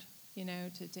learned,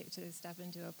 to step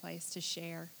into a place to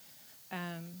share.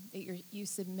 You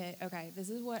submit, okay, this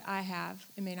is what I have.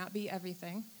 It may not be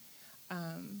everything,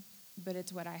 but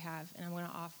it's what I have, and I'm going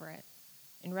to offer it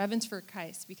in reverence for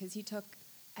Christ, because he took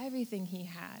everything he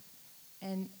had,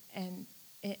 and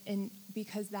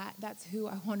because that's who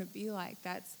I want to be like.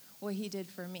 That's what he did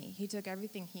for me. He took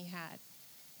everything he had,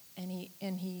 and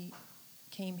he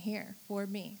came here for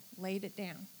me, laid it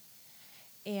down,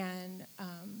 and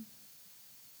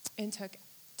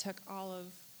took all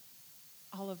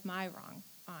of my wrong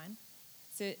on.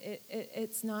 So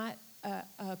it's not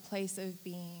a place of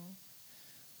being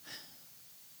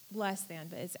less than,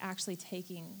 but it's actually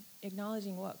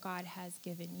acknowledging what God has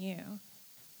given you,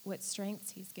 what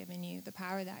strengths he's given you, the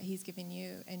power that he's given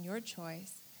you, and your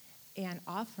choice, and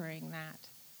offering that.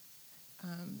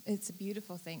 It's a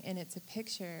beautiful thing, and it's a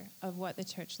picture of what the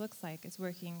church looks like. It's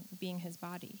being his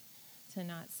body, to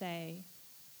not say,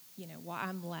 well,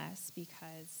 I'm less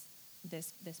because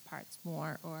this part's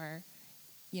more, or,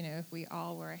 if we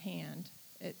all were a hand,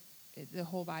 the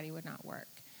whole body would not work.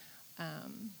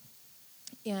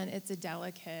 And it's a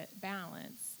delicate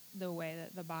balance, the way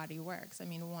that the body works. I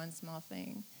mean, one small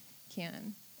thing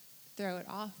can throw it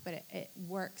off, but it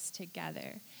works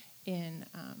together in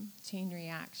chain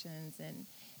reactions, and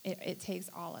it takes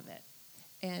all of it.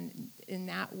 And in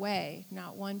that way,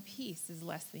 not one piece is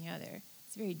less than the other.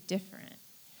 It's very different.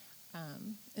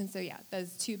 And so,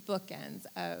 those two bookends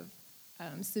of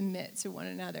submit to one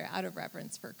another out of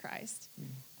reverence for Christ.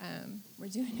 We're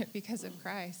doing it because of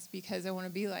Christ, because I want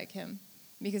to be like him,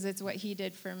 because it's what he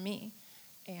did for me.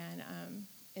 And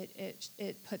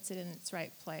it puts it in its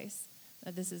right place.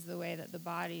 That this is the way that the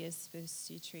body is supposed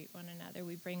to treat one another.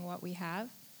 We bring what we have.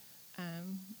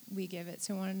 We give it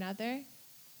to one another.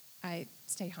 I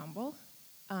stay humble.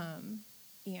 And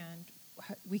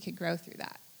we could grow through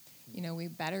that. We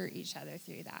better each other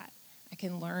through that. I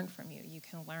can learn from you. You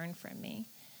can learn from me.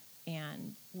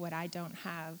 And what I don't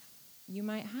have, you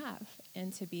might have.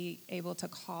 And to be able to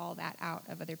call that out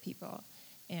of other people.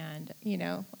 And,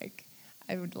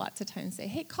 I would lots of times say,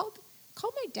 hey, call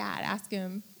my dad, ask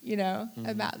him,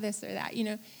 about this or that,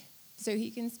 so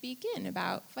he can speak in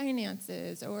about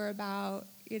finances, or about,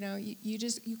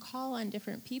 you call on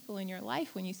different people in your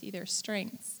life when you see their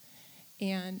strengths.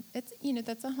 And it's,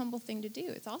 that's a humble thing to do.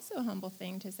 It's also a humble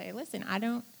thing to say, listen, I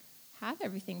don't have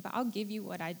everything, but I'll give you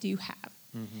what I do have.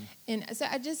 Mm-hmm. And so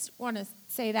I just want to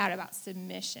say that about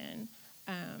submission,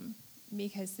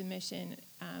 because submission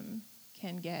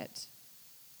can get,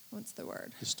 what's the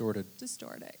word? Distorted.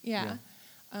 Distorted, yeah.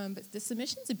 But the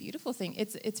submission's a beautiful thing.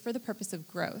 It's for the purpose of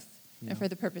growth and for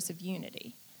the purpose of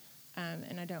unity.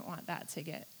 And I don't want that to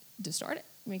get distorted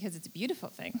because it's a beautiful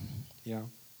thing. Yeah.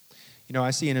 You know,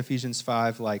 I see in Ephesians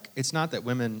 5, like, it's not that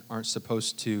women aren't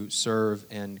supposed to serve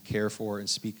and care for and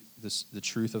speak the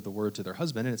truth of the word to their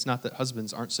husband, and it's not that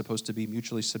husbands aren't supposed to be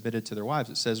mutually submitted to their wives.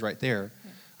 It says right there.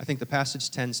 Yeah. I think the passage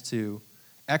tends to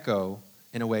echo,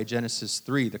 in a way, Genesis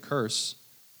 3, the curse,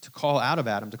 to call out of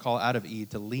Adam, to call out of Eve,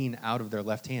 to lean out of their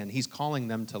left hand. He's calling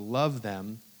them to love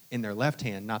them in their left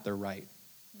hand, not their right.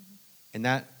 Mm-hmm.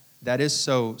 And that is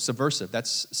so subversive.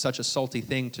 That's such a salty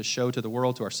thing to show to the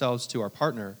world, to ourselves, to our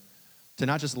partner, to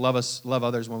not just love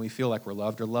others when we feel like we're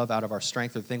loved, or love out of our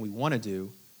strength or the thing we want to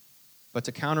do, but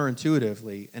to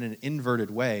counterintuitively, in an inverted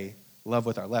way, love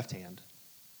with our left hand.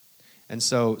 And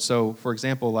so for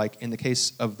example, like in the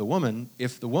case of the woman,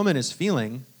 if the woman is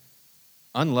feeling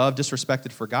unloved,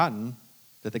 disrespected, forgotten,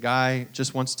 that the guy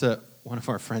just wants to, one of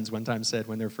our friends one time said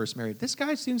when they were first married, this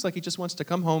guy seems like he just wants to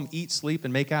come home, eat, sleep,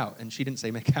 and make out. And she didn't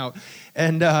say make out.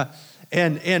 And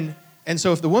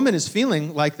so if the woman is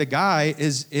feeling like the guy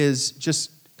is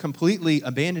just completely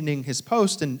abandoning his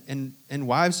post, and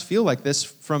wives feel like this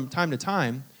from time to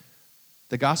time,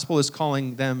 the gospel is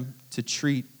calling them to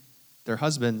treat their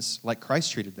husbands like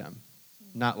Christ treated them,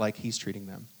 not like he's treating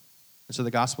them. And so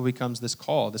the gospel becomes this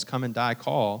call, this come and die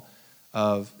call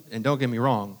of, and don't get me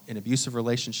wrong, in abusive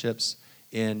relationships,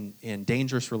 in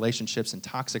dangerous relationships, in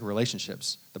toxic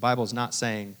relationships, the Bible is not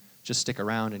saying just stick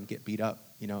around and get beat up,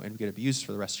 and get abused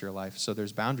for the rest of your life. So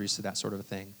there's boundaries to that sort of a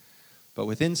thing. But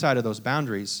within inside of those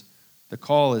boundaries, the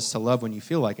call is to love when you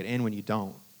feel like it and when you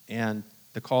don't. And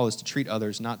the call is to treat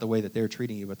others not the way that they're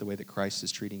treating you, but the way that Christ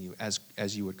is treating you,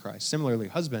 as you would Christ. Similarly,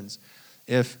 husbands,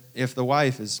 if the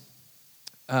wife is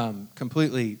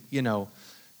completely,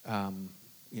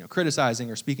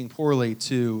 criticizing or speaking poorly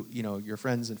to, your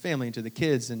friends and family and to the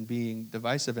kids and being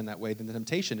divisive in that way, then the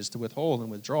temptation is to withhold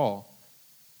and withdraw.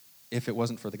 If it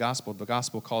wasn't for the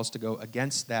gospel calls to go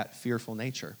against that fearful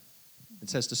nature. It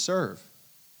says to serve,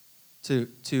 to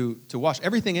wash.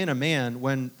 Everything in a man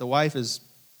when the wife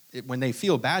when they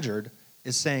feel badgered,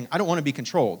 is saying, I don't want to be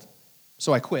controlled,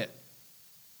 so I quit.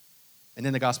 And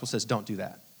then the gospel says, don't do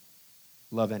that.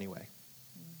 Love anyway.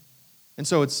 And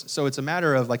so it's a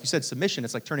matter of, like you said, submission.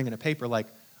 It's like turning in a paper, like,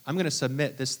 I'm going to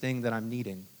submit this thing that I'm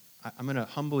needing. I'm going to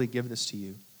humbly give this to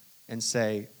you and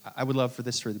say, I would love for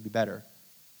this to be better.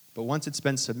 But once it's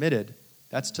been submitted,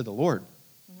 that's to the Lord.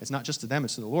 It's not just to them,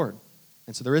 it's to the Lord.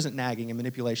 And so there isn't nagging and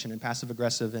manipulation and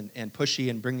passive-aggressive and pushy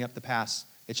and bringing up the past.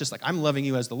 It's just like, I'm loving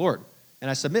you as the Lord. And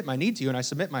I submit my need to you, and I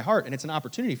submit my heart, and it's an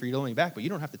opportunity for you to love me back, but you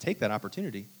don't have to take that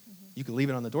opportunity. Mm-hmm. You can leave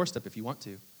it on the doorstep if you want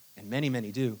to, and many,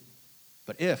 many do.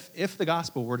 But if the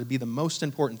gospel were to be the most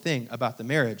important thing about the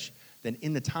marriage, then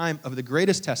in the time of the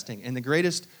greatest testing and the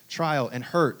greatest trial and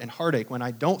hurt and heartache, when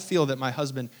I don't feel that my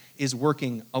husband is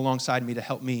working alongside me to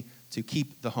help me to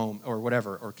keep the home or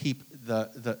whatever, or keep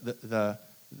the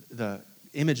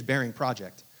image-bearing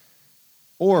project,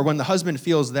 or when the husband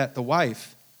feels that the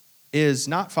wife is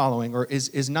not following or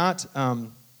is not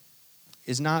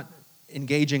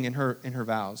engaging in her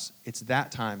vows, it's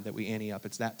that time that we ante up.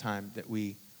 It's that time that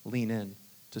we lean in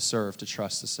to serve, to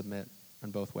trust, to submit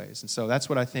in both ways. And so that's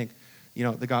what I think,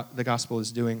 the gospel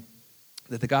is doing,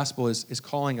 that the gospel is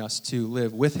calling us to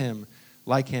live with him,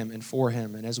 like him, and for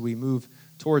him. And as we move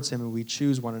towards him and we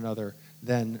choose one another,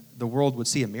 then the world would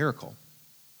see a miracle.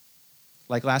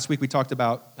 Like last week we talked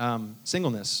about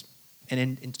singleness.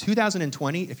 And in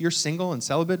 2020, if you're single and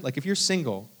celibate, like if you're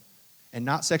single and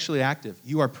not sexually active,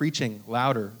 you are preaching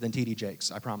louder than T.D.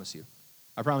 Jakes, I promise you.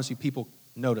 I promise you people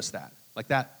notice that. Like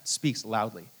that speaks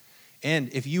loudly.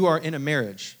 And if you are in a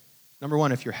marriage, number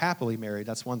one, if you're happily married,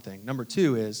 that's one thing. Number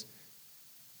two is,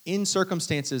 in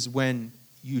circumstances when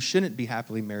you shouldn't be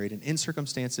happily married, and in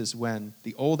circumstances when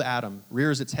the old Adam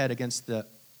rears its head against the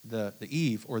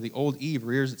Eve, or the old Eve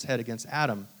rears its head against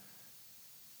Adam,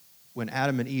 when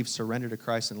Adam and Eve surrender to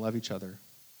Christ and love each other,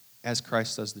 as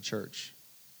Christ does the church,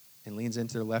 and leans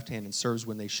into their left hand and serves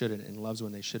when they shouldn't and loves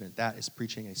when they shouldn't, that is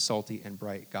preaching a salty and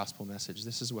bright gospel message.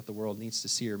 This is what the world needs to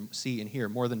see and hear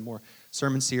more than more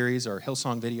sermon series or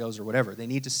Hillsong videos or whatever. They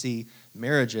need to see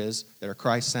marriages that are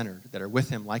Christ-centered, that are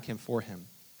with him, like him, for him,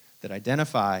 that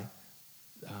identify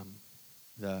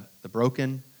the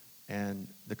broken and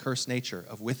the cursed nature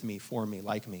of with me, for me,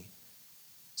 like me.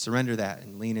 Surrender that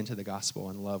and lean into the gospel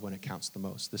and love when it counts the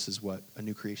most. This is what a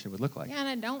new creation would look like. Yeah, and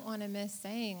I don't want to miss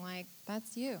saying, like,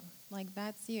 that's you. Like,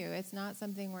 that's you. It's not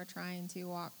something we're trying to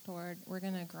walk toward. We're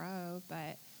going to grow,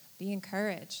 but be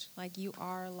encouraged. Like, you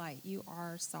are light. You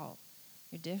are salt.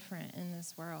 You're different in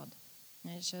this world,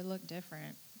 and it should look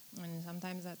different. And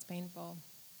sometimes that's painful.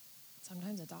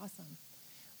 Sometimes it's awesome.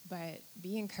 But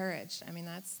be encouraged. I mean,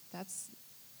 that's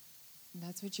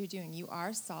what you're doing. You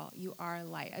are salt. You are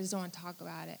light. I just don't want to talk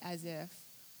about it as if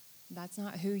that's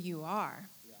not who you are.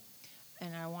 Yeah.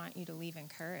 And I want you to leave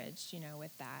encouraged,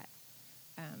 with that.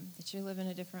 That you're living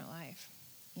a different life,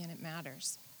 and it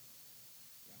matters.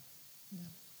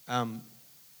 Yeah.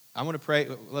 I want to pray.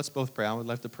 Let's both pray. I would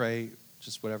love to pray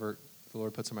just whatever the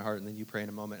Lord puts in my heart, and then you pray in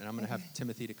a moment. And I'm going to have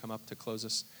Timothy to come up to close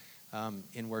us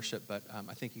in worship. But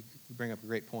I think you bring up a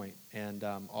great point. And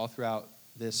all throughout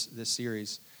this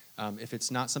series, if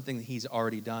it's not something that he's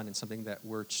already done and something that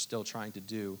we're still trying to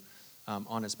do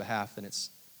on his behalf, then it's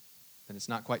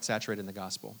not quite saturated in the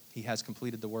gospel. He has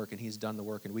completed the work, and he's done the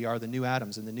work. And we are the new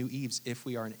Adams and the new Eves if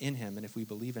we are in him and if we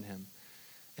believe in him.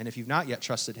 And if you've not yet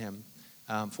trusted him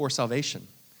for salvation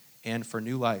and for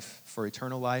new life, for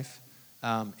eternal life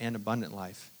and abundant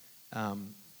life,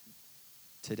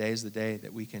 today is the day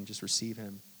that we can just receive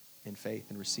him in faith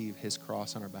and receive his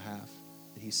cross on our behalf,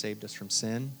 that he saved us from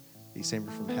sin, that he saved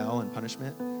us from hell and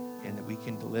punishment, and that we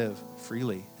can live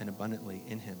freely and abundantly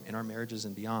in him, in our marriages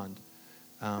and beyond,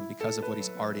 because of what he's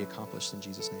already accomplished in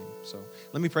Jesus' name. So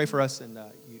let me pray for us, and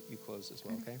you close as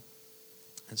well, okay?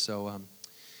 And so,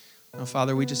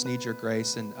 Father, we just need your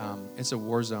grace, and it's a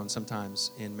war zone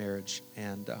sometimes in marriage,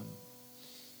 and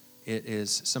it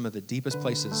is some of the deepest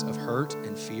places of hurt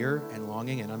and fear and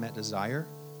longing and unmet desire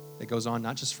that goes on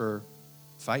not just for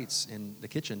fights in the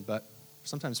kitchen, but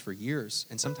sometimes for years,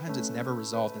 and sometimes it's never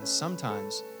resolved, and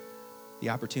sometimes the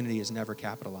opportunity is never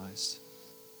capitalized.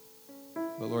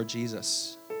 But Lord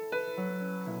Jesus,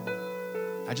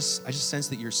 I just sense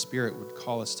that your Spirit would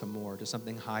call us to more, to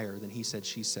something higher than he said,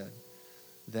 she said,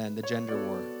 than the gender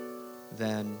war,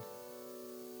 than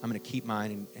I'm going to keep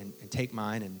mine and take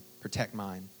mine and protect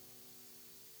mine.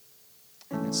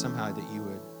 And that somehow that you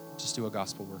would just do a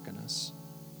gospel work in us.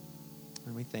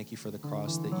 And we thank you for the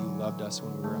cross, that you loved us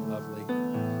when we were unlovely,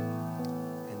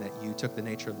 and that you took the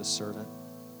nature of the servant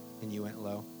and you went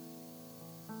low.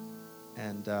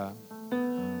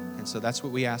 And so that's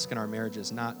what we ask in our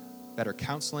marriages, not better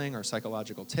counseling or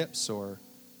psychological tips or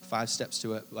 5 steps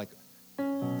to it, like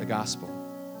the gospel.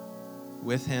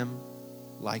 With him,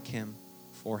 like him,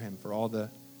 for him. For all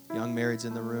the young marrieds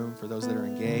in the room, for those that are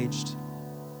engaged,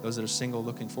 those that are single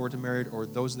looking forward to marriage, or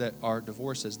those that are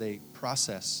divorced as they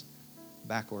process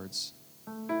backwards,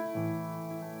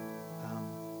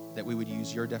 that we would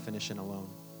use your definition alone.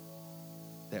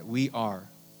 That we are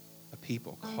a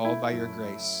people called by your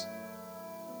grace,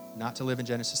 not to live in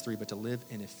Genesis 3, but to live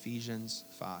in Ephesians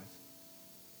 5.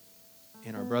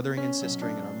 In our brothering and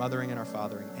sistering, in our mothering and our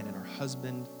fathering, and in our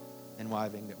husband and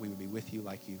wiving, that we would be with you,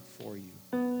 like you, for you,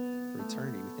 for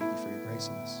eternity. We thank you for your grace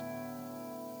in us.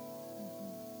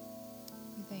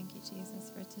 We thank you,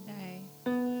 Jesus, for today.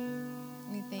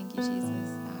 We thank you,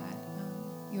 Jesus, that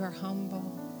you are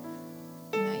humble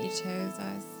and that you chose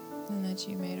us and that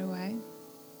you made a way.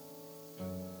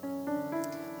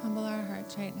 Humble our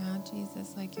hearts right now,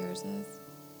 Jesus, like yours is.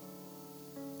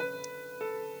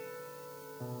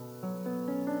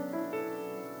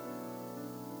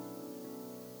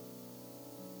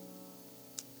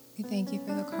 We thank you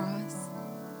for the cross.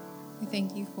 We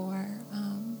thank you for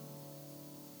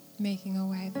making a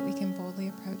way that we can boldly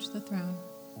approach the throne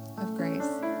of grace.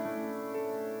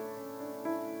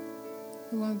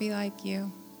 We want to be like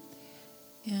you.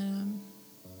 And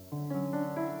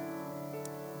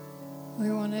we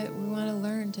want to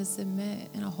learn to submit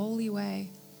in a holy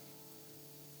way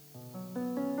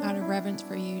out of reverence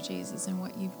for you, Jesus, and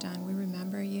what you've done. We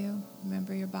remember you,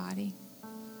 remember your body,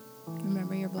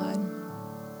 remember your blood.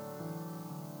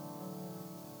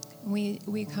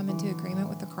 We come into agreement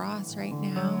with the cross right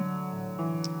now.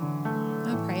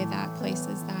 I pray that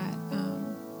places that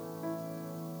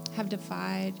have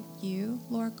defied you,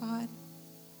 Lord God,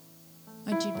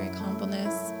 that you'd break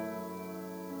humbleness.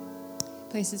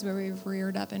 Places where we've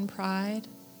reared up in pride.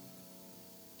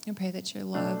 I pray that your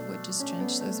love would just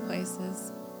drench those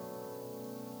places.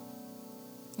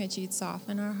 That you'd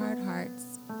soften our hard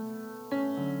hearts.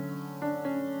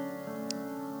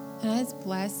 And I just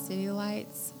bless City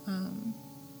Lights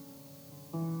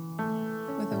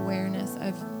with awareness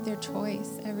of their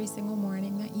choice every single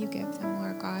morning that you give them,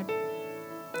 Lord God,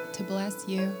 to bless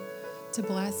you, to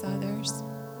bless others.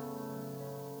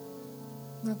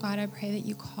 Lord God, I pray that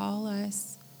you call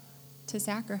us to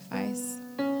sacrifice,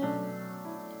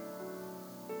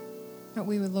 that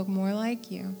we would look more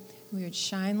like you, we would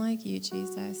shine like you,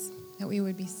 Jesus, that we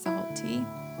would be salty.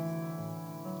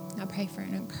 I pray for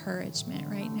an encouragement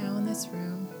right now in this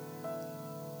room.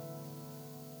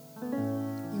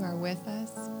 You are with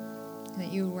us, and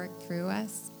that you would work through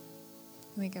us,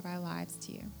 and we give our lives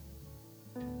to you.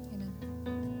 Amen.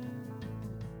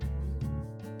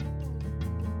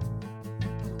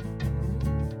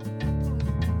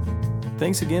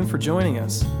 Thanks again for joining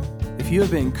us. If you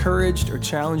have been encouraged or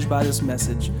challenged by this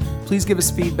message, please give us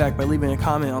feedback by leaving a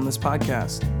comment on this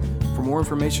podcast. For more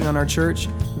information on our church,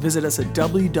 visit us at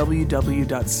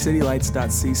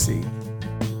www.citylights.cc.